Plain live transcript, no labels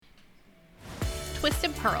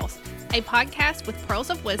Twisted Pearls, a podcast with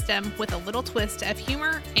pearls of wisdom with a little twist of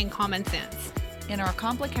humor and common sense. In our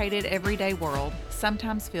complicated everyday world,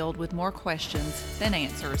 sometimes filled with more questions than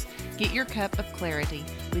answers, get your cup of clarity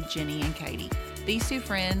with Jenny and Katie. These two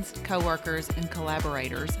friends, co-workers, and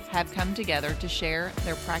collaborators have come together to share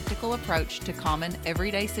their practical approach to common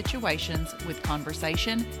everyday situations with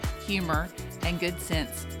conversation, humor, and good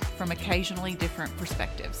sense from occasionally different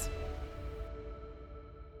perspectives.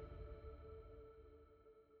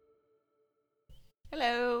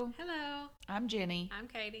 Hello. Hello. I'm Jenny. I'm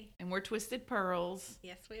Katie. And we're Twisted Pearls.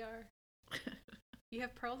 Yes, we are. You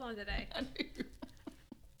have pearls on today. I do.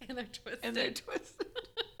 And they're twisted. And they're twisted.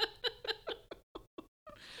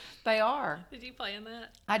 They are. Did you plan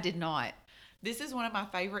that? I did not. This is one of my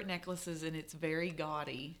favorite necklaces, and it's very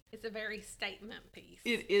gaudy. It's a very statement piece.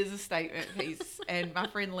 It is a statement piece, and my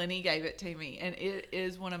friend Lenny gave it to me, and it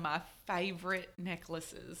is one of my favorite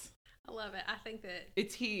necklaces. I love it. I think that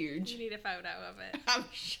it's huge. You need a photo of it. I'm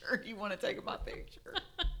sure you want to take my picture.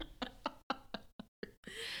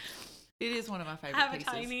 It is one of my favorite pieces.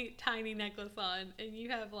 I have a tiny necklace on, and you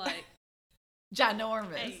have like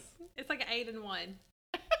ginormous. 8. It's like an 8 in 1.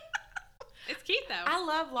 It's cute though. I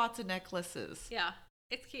love lots of necklaces. Yeah,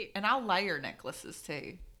 it's cute. And I'll layer necklaces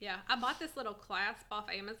too. Yeah, I bought this little clasp off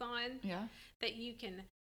Amazon. Yeah. That you can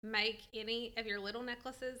make any of your little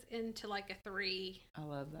necklaces into like a 3. I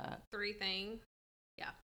love that. 3 thing. Yeah.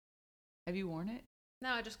 Have you worn it? No,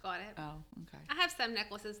 I just got it. Oh, okay. I have some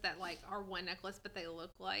necklaces that like are one necklace, but they look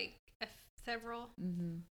like several.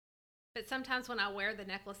 Mm-hmm. But sometimes when I wear the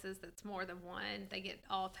necklaces that's more than one, they get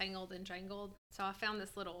all tangled and jangled. So I found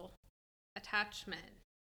this little attachment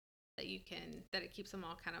that it keeps them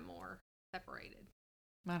all kind of more separated.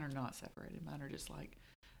 Mine are not separated. Mine are just like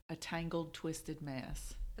a tangled, twisted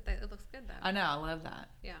mess. But it looks good though. I know. I love that.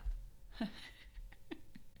 Yeah.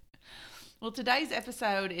 Well, today's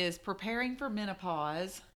episode is Preparing for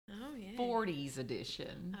Menopause. Oh, yeah. 40's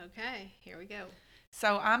edition. Okay. Here we go.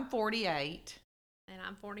 So I'm 48. And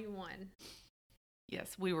I'm 41.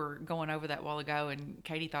 Yes, we were going over that a while ago, and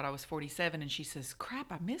Katie thought I was 47, and she says, crap,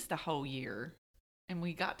 I missed a whole year. And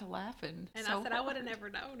we got to laughing. And so I said, I would have never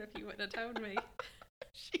known if you wouldn't have told me.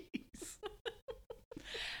 Jeez.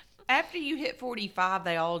 After you hit 45,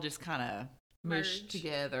 they all just kind of mush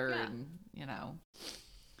together, yeah. And,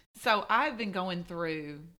 So I've been going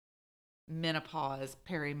through menopause,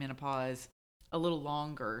 perimenopause, a little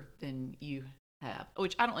longer than you have,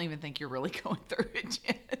 which I don't even think you're really going through it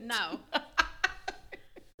yet. No.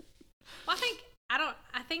 Well,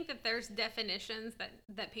 I think that there's definitions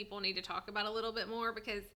that people need to talk about a little bit more,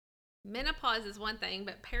 because menopause is one thing,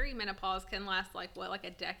 but perimenopause can last like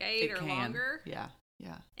a decade or longer. Yeah.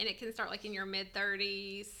 Yeah. And it can start like in your mid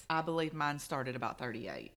 30s. I believe mine started about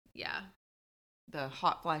 38. Yeah. The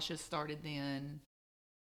hot flashes started then.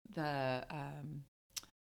 The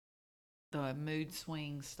mood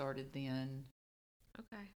swings started then.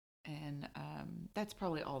 Okay. And that's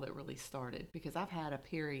probably all that really started, because I've had a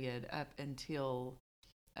period up until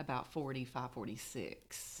about 45,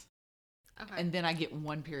 46. Okay. And then I get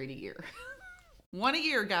one period a year. One a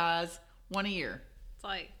year, guys. One a year.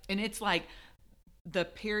 And it's like the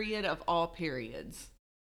period of all periods.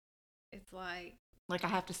 It's like I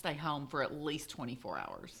have to stay home for at least 24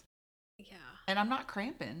 hours. Yeah. And I'm not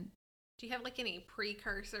cramping. Do you have like any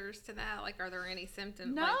precursors to that? Like, are there any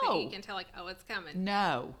symptoms No. like, that you can tell like, oh, it's coming?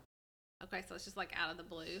 No. Okay, so it's just like out of the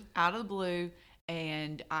blue. Out of the blue,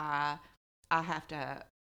 and I have to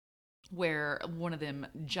wear one of them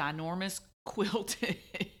ginormous quilted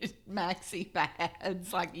maxi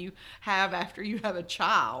pads like you have after you have a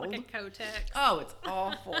child. Like a Kotex. Oh, it's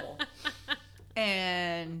awful.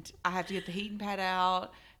 And I have to get the heating pad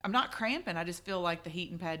out. I'm not cramping. I just feel like the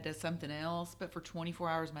heating pad does something else. But for 24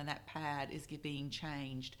 hours, man, that pad is being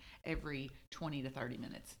changed every 20 to 30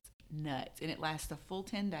 minutes. It's nuts. And it lasts a full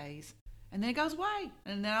 10 days. And then it goes away.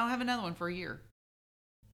 And then I don't have another one for a year.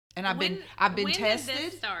 And I've been tested. When did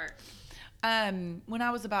this start? When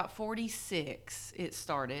I was about 46, it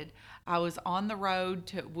started. I was on the road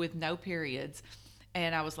with no periods.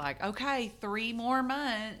 And I was like, okay, 3 more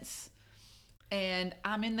months. And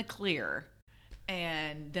I'm in the clear.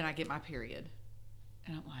 And then I get my period.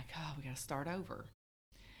 And I'm like, oh, we got to start over.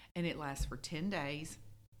 And it lasts for 10 days.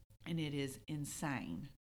 And it is insane.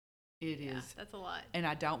 It is. That's a lot. And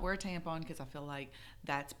I don't wear a tampon because I feel like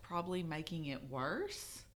that's probably making it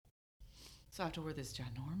worse. So I have to wear this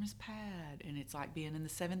ginormous pad. And it's like being in the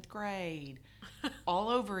 7th grade all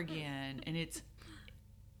over again. And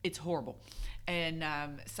it's horrible. And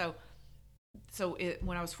so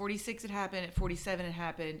when I was 46, it happened. At 47, it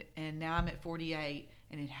happened. And now I'm at 48.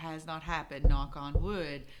 and it has not happened, knock on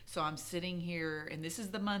wood. So I'm sitting here, and this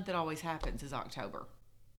is the month that always happens, is October.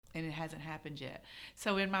 And it hasn't happened yet.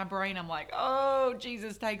 So in my brain, I'm like, oh,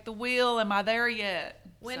 Jesus, take the wheel. Am I there yet?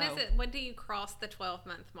 When do you cross the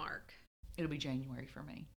 12-month mark? It'll be January for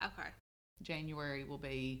me. Okay. January will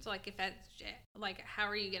be. So, like, if that's, like, how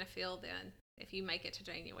are you going to feel then if you make it to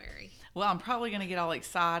January? Well, I'm probably going to get all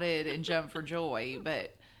excited and jump for joy.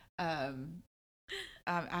 But, I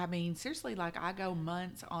mean, seriously, like, I go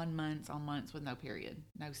months on months with no period.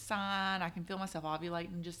 No sign. I can feel myself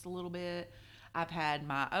ovulating just a little bit. I've had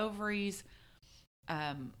my ovaries.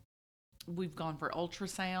 We've gone for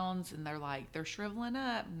ultrasounds, and they're shriveling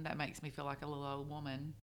up, and that makes me feel like a little old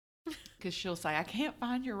woman. Because she'll say, I can't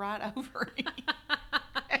find your right ovary.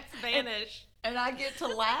 It's vanished. And I get to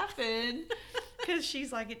laughing because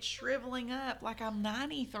she's like, it's shriveling up like I'm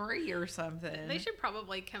 93 or something. They should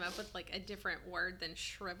probably come up with like a different word than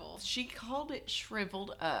shrivel. She called it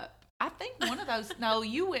shriveled up. I think one of those, no,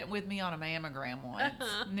 you went with me on a mammogram once.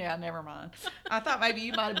 Yeah, never mind. I thought maybe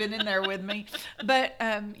you might have been in there with me. But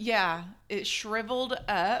yeah, it shriveled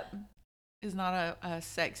up is not a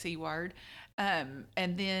sexy word. And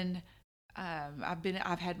then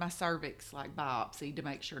I've had my cervix like biopsied to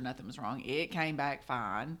make sure nothing was wrong. It came back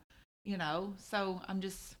fine, so I'm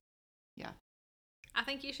just, yeah. I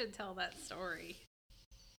think you should tell that story.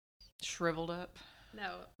 Shriveled up?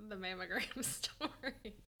 No, the mammogram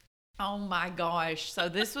story. Oh my gosh. So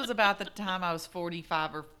this was about the time I was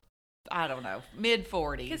 45 or I don't know,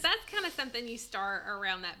 mid-40s. Because that's kind of something you start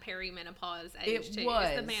around that perimenopause age It too. was.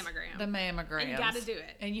 It's the mammogram. The mammogram. And you got to do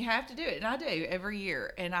it. And you have to do it. And I do every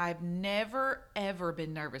year. And I've never, ever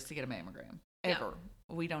been nervous to get a mammogram. Ever.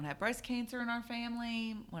 No. We don't have breast cancer in our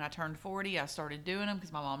family. When I turned 40, I started doing them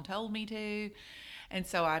because my mom told me to. And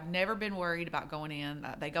so I've never been worried about going in.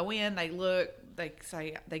 They go in, they look, they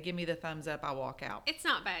say, they give me the thumbs up, I walk out. It's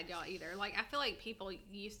not bad, y'all, either. Like, I feel like people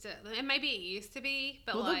used to, and maybe it used to be,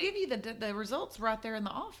 but well, they'll give you the results right there in the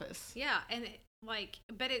office. Yeah, and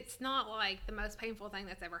but it's not like the most painful thing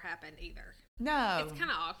that's ever happened either. No. It's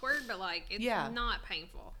kind of awkward, but like, it's not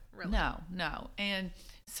painful, really. No. And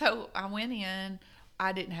so I went in.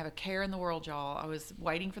 I didn't have a care in the world, y'all. I was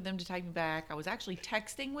waiting for them to take me back. I was actually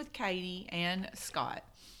texting with Katie and Scott.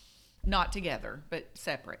 Not together, but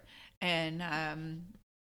separate. And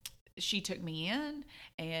she took me in,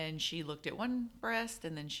 and she looked at one breast,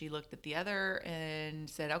 and then she looked at the other and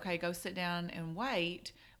said, okay, go sit down and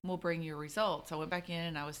wait, and we'll bring you results. I went back in,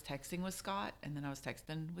 and I was texting with Scott, and then I was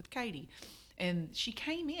texting with Katie. And she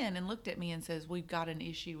came in and looked at me and says, we've got an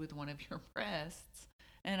issue with one of your breasts.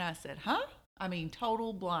 And I said, huh? I mean,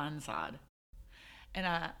 total blindside. And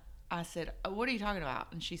I said, oh, what are you talking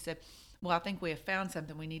about? And she said, well, I think we have found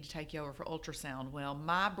something. We need to take you over for ultrasound. Well,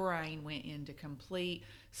 my brain went into complete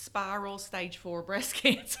spiral stage 4 breast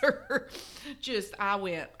cancer.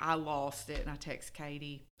 I lost it. And I text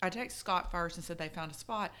Katie. I text Scott first and said, they found a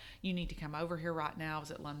spot. You need to come over here right now. I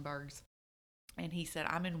was at Lundberg's. And he said,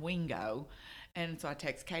 I'm in Wingo. And so I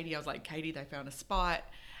text Katie. I was like, Katie, they found a spot.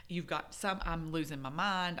 I'm losing my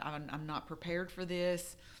mind. I'm not prepared for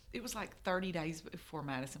this. It was like 30 days before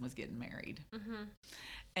Madison was getting married. Mm-hmm.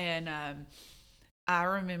 And I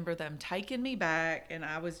remember them taking me back, and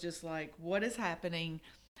I was just like, what is happening?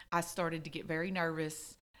 I started to get very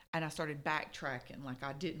nervous, and I started backtracking like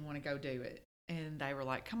I didn't want to go do it. And they were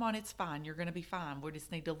like, come on, it's fine. You're going to be fine. We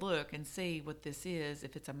just need to look and see what this is.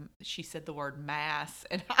 If it's she said the word mass,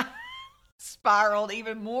 and I spiraled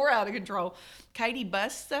even more out of control. Katie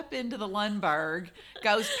busts up into the Lundberg,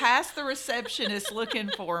 goes past the receptionist looking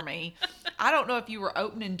for me. I don't know if you were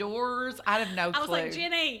opening doors. I have no clue. I was like,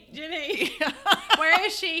 Jenny, where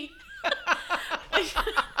is she?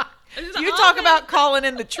 You talk about calling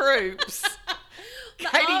in the troops.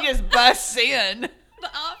 Katie just busts in.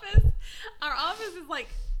 Our office is like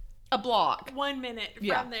a block. 1 minute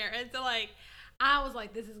from there. And so like, I was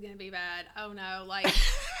like, this is going to be bad. Oh no. Like,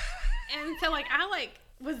 and so like, I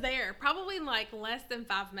was there probably in like less than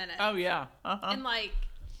 5 minutes. Oh yeah. Uh-huh. And like,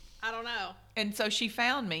 I don't know. And so she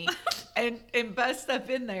found me and busts up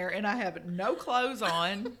in there, and I have no clothes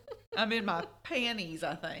on. I'm in my panties,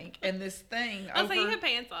 I think. And this thing. I was like, you have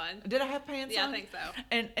pants on. Did I have pants on? Yeah, I think so.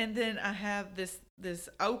 And then I have this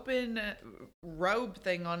open robe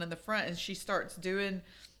thing on in the front, and she starts doing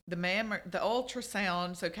the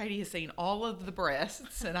ultrasound. So Katie has seen all of the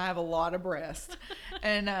breasts, and I have a lot of breasts.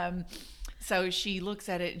 And so she looks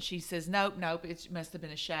at it and she says, nope, it must have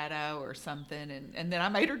been a shadow or something. And then I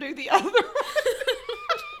made her do the other one.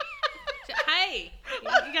 Hey,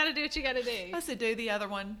 you got to do what you got to do. I said, do the other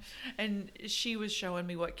one. And she was showing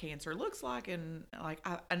me what cancer looks like. And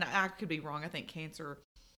I could be wrong. I think cancer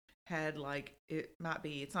had like, it might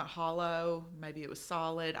be, it's not hollow, maybe it was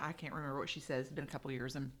solid. I can't remember what she says. It's been a couple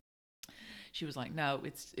years, and she was like, no,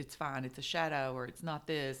 it's fine, it's a shadow, or it's not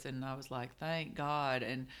this. And I was like, thank God.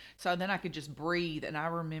 And so then I could just breathe. And I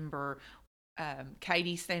remember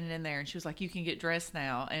Katie standing in there, and she was like, you can get dressed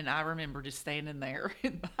now. And I remember just standing there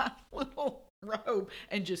in my little robe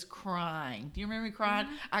and just crying. Do you remember me crying?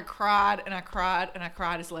 Mm-hmm. I cried and I cried and I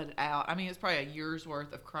cried, just let it out. I mean, it's probably a year's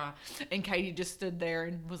worth of crying. And Katie just stood there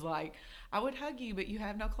and was like, I would hug you, but you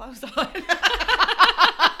have no clothes on.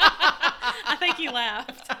 I think you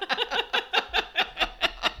laughed.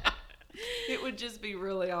 It would just be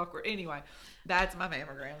really awkward. Anyway, that's my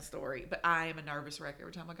mammogram story. But I am a nervous wreck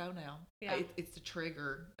every time I go now. Yeah. It's the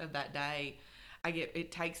trigger of that day.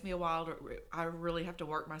 It takes me a while I really have to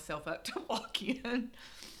work myself up to walk in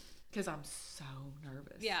because I'm so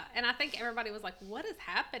nervous. Yeah, and I think everybody was like, what is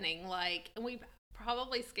happening? Like, and we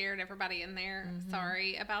probably scared everybody in there. Mm-hmm.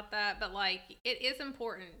 Sorry about that. But, like, it is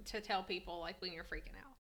important to tell people, like, when you're freaking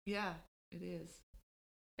out. Yeah, it is.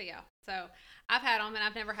 But, yeah, so I've had them, and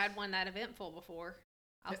I've never had one that eventful before.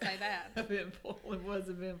 I'll say that. Eventful. It was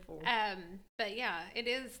eventful. But, yeah, it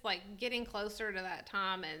is, like, getting closer to that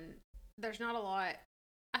time, and there's not a lot.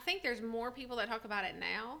 I think there's more people that talk about it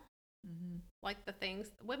now. Mm-hmm. Like the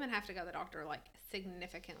things women have to go to the doctor like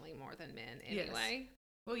significantly more than men anyway. Yes.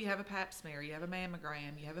 Well, you have a pap smear, you have a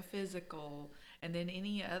mammogram, you have a physical, and then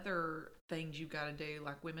any other things you've got to do.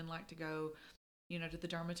 Like women like to go, to the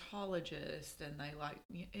dermatologist, and they like,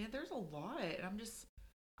 there's a lot. And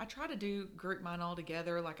I try to group mine all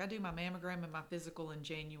together. Like I do my mammogram and my physical in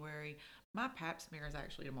January. My pap smear is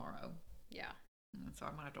actually tomorrow. Yeah. And so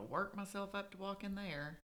I'm going to have to work myself up to walk in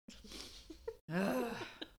there. I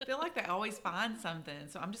feel like they always find something.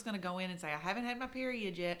 So I'm just going to go in and say, I haven't had my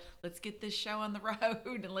period yet. Let's get this show on the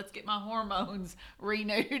road and let's get my hormones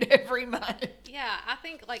renewed every month. Yeah, I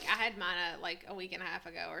think like I had mine like a week and a half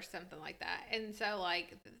ago or something like that. And so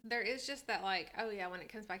like there is just that like, oh yeah, when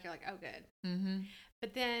it comes back, you're like, oh good. Mm-hmm.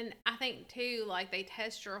 But then I think too, like they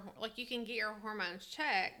test like you can get your hormones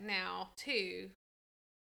checked now too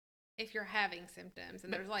if you're having symptoms.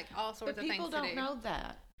 And there's like all sorts of things to do. People don't know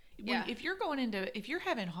that. If you're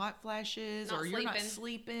having hot flashes or you're not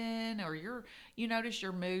sleeping or you notice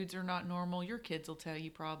your moods are not normal, your kids will tell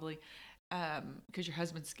you probably, because your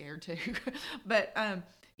husband's scared too. But,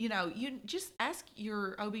 you just ask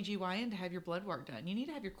your OBGYN to have your blood work done. You need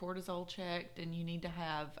to have your cortisol checked, and you need to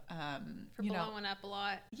have, for blowing up a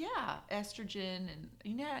lot. Yeah. Estrogen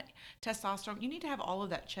and, testosterone. You need to have all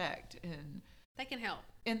of that checked, and they can help.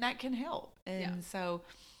 And that can help. And yeah. So,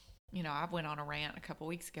 I went on a rant a couple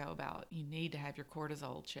weeks ago about you need to have your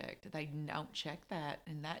cortisol checked. They don't check that,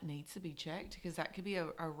 and that needs to be checked because that could be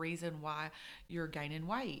a reason why you're gaining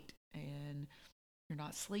weight and you're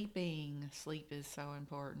not sleeping. Sleep is so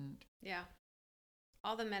important. Yeah.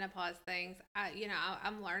 All the menopause things,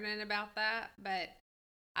 I'm learning about that, but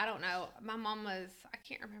I don't know. My mom I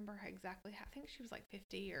can't remember exactly. I think she was like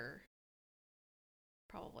 50 or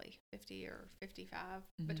probably 50 or 55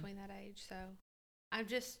 between that age. So I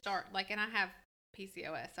just and I have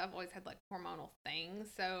PCOS, so I've always had like hormonal things,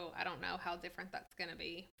 so I don't know how different that's going to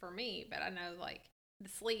be for me, but I know like the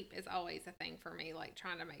sleep is always a thing for me, like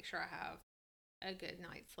trying to make sure I have a good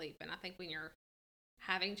night's sleep. And I think when you're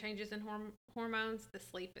having changes in hormones, the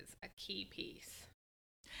sleep is a key piece.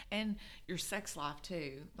 And your sex life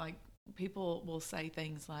too. Like people will say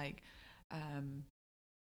things like,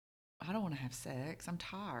 I don't want to have sex. I'm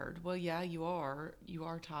tired. Well, yeah, you are. You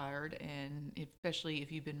are tired. And especially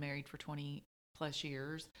if you've been married for 20 plus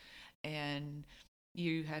years and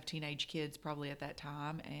you have teenage kids probably at that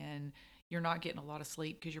time, and you're not getting a lot of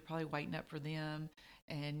sleep because you're probably waiting up for them.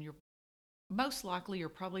 And you're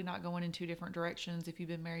probably not going in two different directions if you've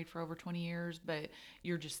been married for over 20 years, but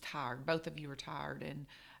you're just tired. Both of you are tired. And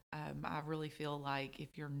I really feel like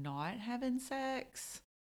if you're not having sex,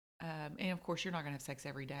 and of course, you're not going to have sex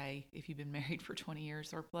every day if you've been married for 20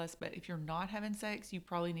 years or plus. But if you're not having sex, you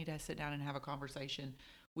probably need to sit down and have a conversation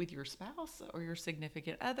with your spouse or your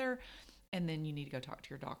significant other. And then you need to go talk to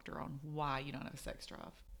your doctor on why you don't have a sex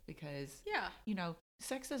drive. Because,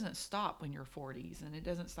 sex doesn't stop when you're 40s, and it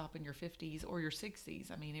doesn't stop in your 50s or your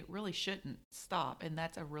 60s. I mean, it really shouldn't stop. And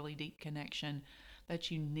that's a really deep connection that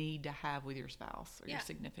you need to have with your spouse or your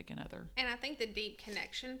significant other. And I think the deep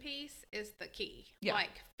connection piece is the key. Yeah,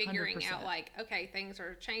 like figuring 100%. out like, okay, things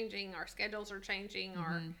are changing, our schedules are changing,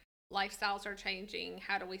 our lifestyles are changing.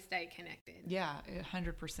 How do we stay connected? Yeah,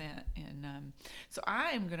 100%. And so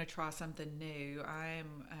I am going to try something new.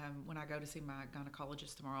 When I go to see my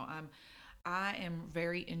gynecologist tomorrow, I am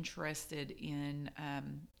very interested in,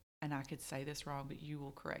 and I could say this wrong, but you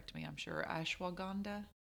will correct me, I'm sure, ashwagandha.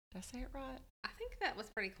 Did I say it right? I think that was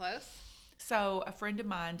pretty close. So a friend of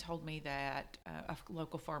mine told me that a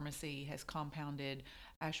local pharmacy has compounded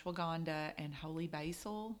ashwagandha and holy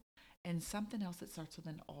basil and something else that starts with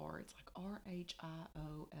an R. It's like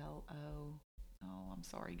RHIOLO. Oh, I'm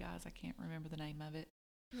sorry, guys. I can't remember the name of it.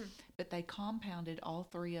 But they compounded all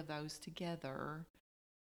three of those together.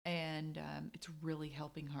 And it's really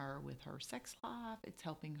helping her with her sex life. It's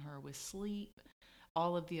helping her with sleep,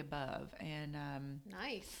 all of the above. And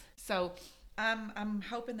Nice. so I'm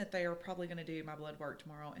hoping that they are probably going to do my blood work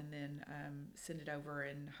tomorrow and then send it over,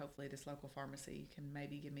 and hopefully this local pharmacy can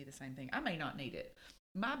maybe give me the same thing. I may not need it.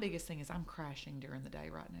 My biggest thing is I'm crashing during the day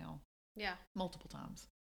right now. Yeah. Multiple times.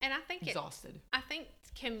 And I think exhausted. I think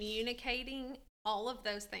communicating all of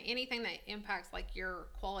those things, anything that impacts like your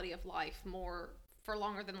quality of life more for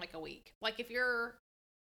longer than like a week. Like if you're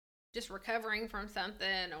just recovering from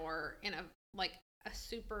something or in a like a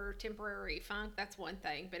super temporary funk, that's one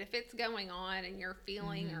thing. But if it's going on and you're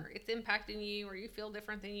feeling or it's impacting you or you feel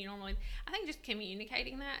different than you normally, I think just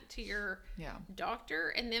communicating that to your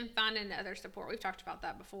doctor and then finding other support. We've talked about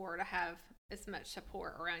that before, to have as much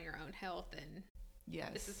support around your own health, and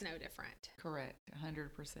this is no different. Correct.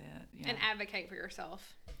 100%. Yeah. And advocate for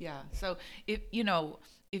yourself. Yeah. So if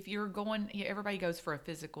you're going, everybody goes for a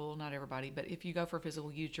physical, not everybody, but if you go for a physical,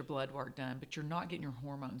 you get your blood work done, but you're not getting your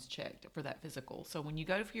hormones checked for that physical. So when you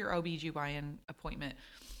go for your OBGYN appointment,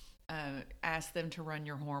 ask them to run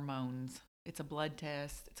your hormones. It's a blood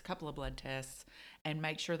test. It's a couple of blood tests, and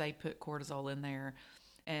make sure they put cortisol in there.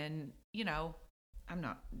 And, I'm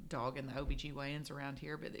not dogging the OBGYNs around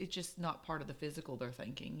here, but it's just not part of the physical they're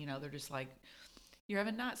thinking. They're just like, you're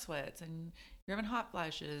having night sweats and you're having hot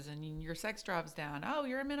flashes and your sex drive's down. Oh,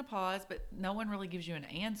 you're in menopause, but no one really gives you an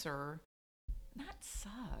answer. That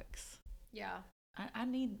sucks. Yeah. I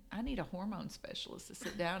need a hormone specialist to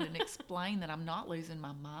sit down and explain that I'm not losing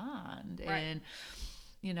my mind. Right.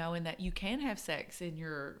 And that you can have sex in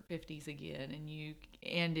your 50s again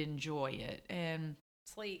and enjoy it. And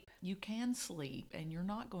sleep. You can sleep and you're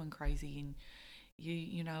not going crazy, and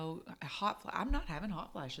I'm not having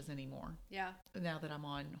hot flashes anymore. Yeah. Now that I'm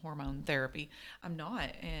on hormone therapy, I'm not,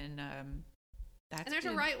 and that's. And there's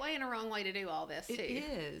a right way and a wrong way to do all this too.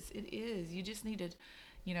 It is. You just need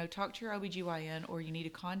to, talk to your OBGYN, or you need to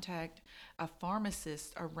contact a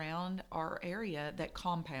pharmacist around our area that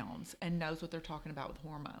compounds and knows what they're talking about with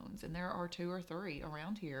hormones. And there are 2 or 3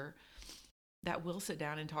 around here that will sit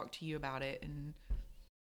down and talk to you about it. And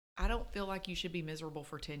I don't feel like you should be miserable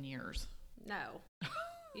for 10 years. No,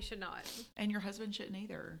 you should not. And your husband shouldn't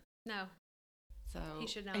either. No. So he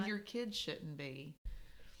should not. And your kids shouldn't be.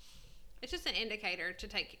 It's just an indicator to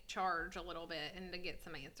take charge a little bit and to get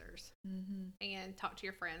some answers. And talk to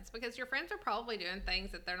your friends, because your friends are probably doing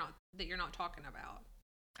things that you're not talking about.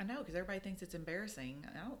 I know, because everybody thinks it's embarrassing.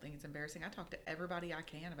 I don't think it's embarrassing. I talk to everybody I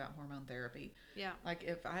can about hormone therapy. Yeah. Like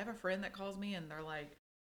if I have a friend that calls me and they're like,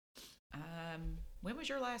 when was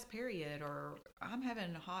your last period? Or I'm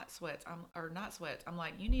having hot sweats. Or not sweats. I'm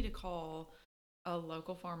like, you need to call a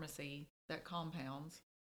local pharmacy that compounds.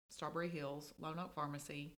 Strawberry Hills, Lone Oak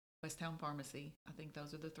Pharmacy, Westtown Pharmacy. I think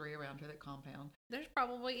those are the 3 around here that compound. There's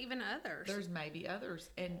probably even others. There's maybe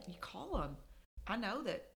others. And you call them. I know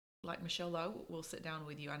that, like, Michelle Lowe will sit down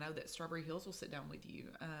with you. I know that Strawberry Hills will sit down with you.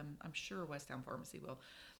 I'm sure Westtown Pharmacy will.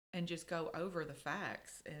 And just go over the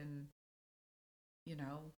facts. And,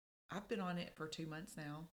 I've been on it for 2 months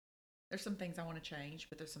now. There's some things I want to change,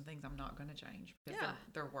 but there's some things I'm not going to change because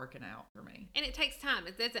they're working out for me. And it takes time.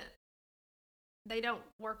 They don't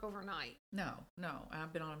work overnight. No.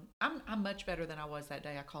 I've been on. I'm much better than I was that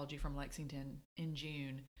day I called you from Lexington in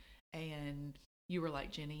June, and you were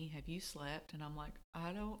like, Jenny, have you slept? And I'm like,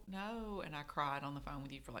 I don't know. And I cried on the phone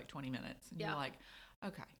with you for like 20 minutes. And you're like,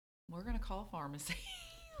 okay, we're going to call pharmacy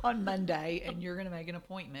on Monday, and you're going to make an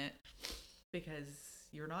appointment because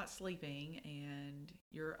you're not sleeping and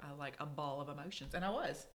you're like a ball of emotions. And I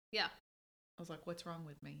was. Yeah. I was like, what's wrong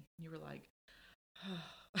with me? And you were like,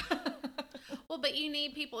 well, but you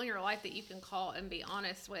need people in your life that you can call and be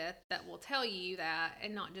honest with, that will tell you that,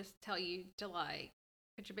 and not just tell you to like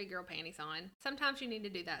put your big girl panties on. Sometimes you need to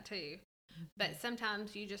do that too, but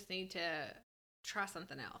sometimes you just need to try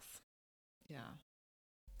something else. Yeah.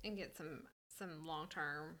 And get some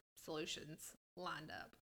long-term solutions lined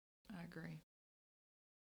up. I agree.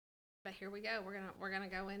 But here we go. We're gonna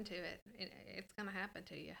go into it. It's gonna happen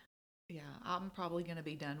to you. Yeah, I'm probably gonna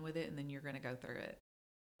be done with it, and then you're gonna go through it.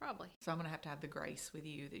 Probably. So I'm gonna have to have the grace with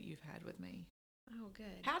you that you've had with me. Oh,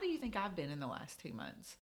 good. How do you think I've been in the last 2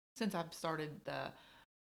 months since I've started the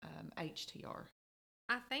HTR?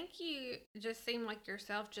 I think you just seem like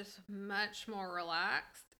yourself, just much more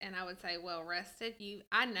relaxed and I would say well rested.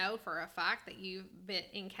 I know for a fact that you've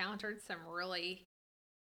encountered some really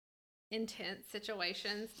intense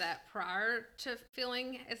situations that prior to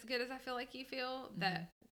feeling as good as I feel like you feel,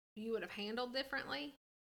 that you would have handled differently.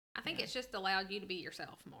 I think it's just allowed you to be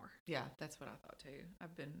yourself more. Yeah, that's what I thought too.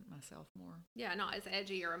 I've been myself more. Yeah, not as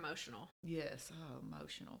edgy or emotional. Yes. Oh,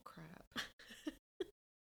 emotional crap.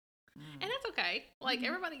 And that's okay. Like,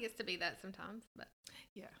 everybody gets to be that sometimes. But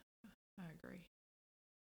yeah, I agree.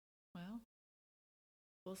 Well,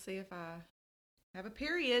 we'll see if I have a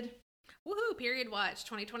period. Woohoo! Period watch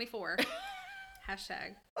 2024.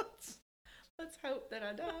 Hashtag. Let's hope that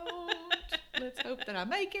I don't. Let's hope that I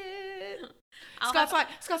make it. Scott's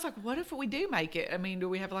like, what if we do make it? I mean, do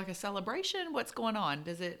we have like a celebration? What's going on?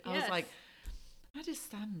 Does it? I was like,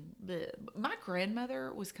 my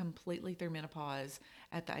grandmother was completely through menopause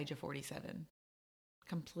at the age of 47.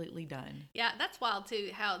 Completely done. Yeah, that's wild too,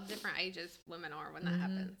 how different ages women are when that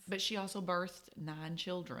happens. But she also birthed 9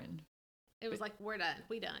 children. It was like, we're done.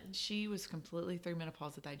 We done. She was completely through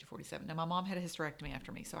menopause at the age of 47. Now, my mom had a hysterectomy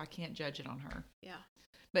after me, so I can't judge it on her. Yeah.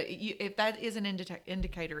 But if that is an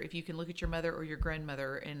indicator, if you can look at your mother or your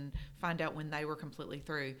grandmother and find out when they were completely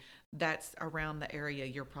through, that's around the area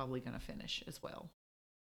you're probably going to finish as well.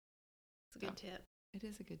 It's a good tip. It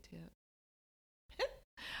is a good tip.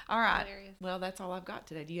 All right. Hilarious. Well, that's all I've got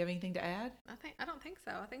today. Do you have anything to add? I don't think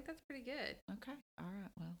so. I think that's pretty good. Okay. All right.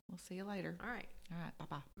 Well, we'll see you later. All right.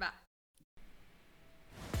 Bye-bye. Bye.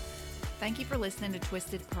 Thank you for listening to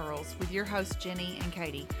Twisted Pearls with your hosts, Jenny and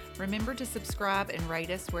Katie. Remember to subscribe and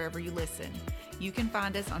rate us wherever you listen. You can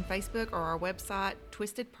find us on Facebook or our website,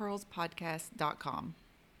 twistedpearlspodcast.com.